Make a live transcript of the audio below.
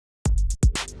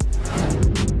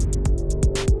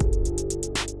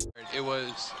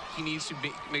was he needs to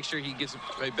make sure he gets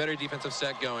a better defensive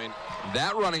set going.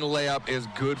 That running layup is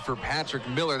good for Patrick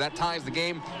Miller. That ties the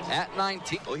game at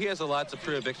 19. Well, he has a lot to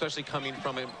prove, especially coming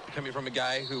from a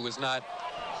guy who was not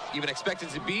even expected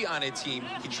to be on a team.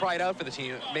 He tried out for the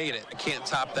team, made it. I can't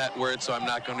top that word, so I'm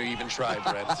not going to even try,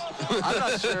 Brent. I'm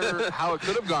not sure how it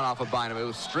could have gone off of Bynum. It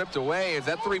was stripped away as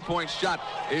that three-point shot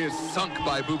is sunk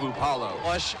by Bubu Palo.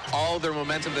 Flush all their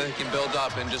momentum that they can build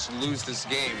up and just lose this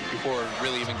game before it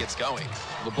really even gets going.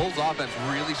 The Bulls offense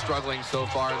really struggling so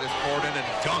far in this quarter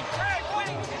and dunk.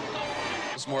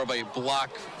 It's more of a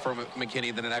block from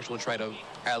McKinney than an actual try to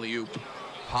alley-oop.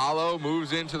 Palo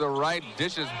moves into the right,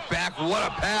 dishes back, what a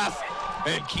pass,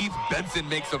 and Keith Benson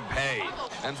makes him pay.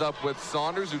 Ends up with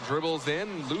Saunders, who dribbles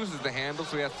in, loses the handle,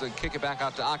 so he has to kick it back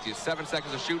out to Octius. 7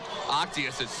 seconds to shoot.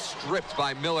 Octius is stripped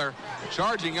by Miller,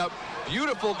 charging up,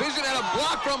 beautiful vision, and a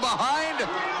block from behind.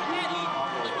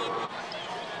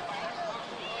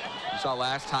 You saw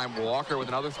last time Walker with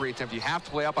another 3 attempt. You have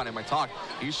to play up on him, I talked.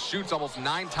 He shoots almost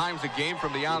 9 times a game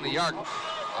from beyond the arc.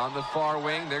 On the far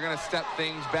wing, they're going to step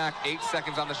things back. 8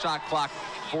 seconds on the shot clock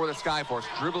for the Skyforce.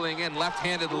 Dribbling in,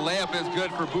 left-handed layup is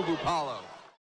good for Bubu Palo.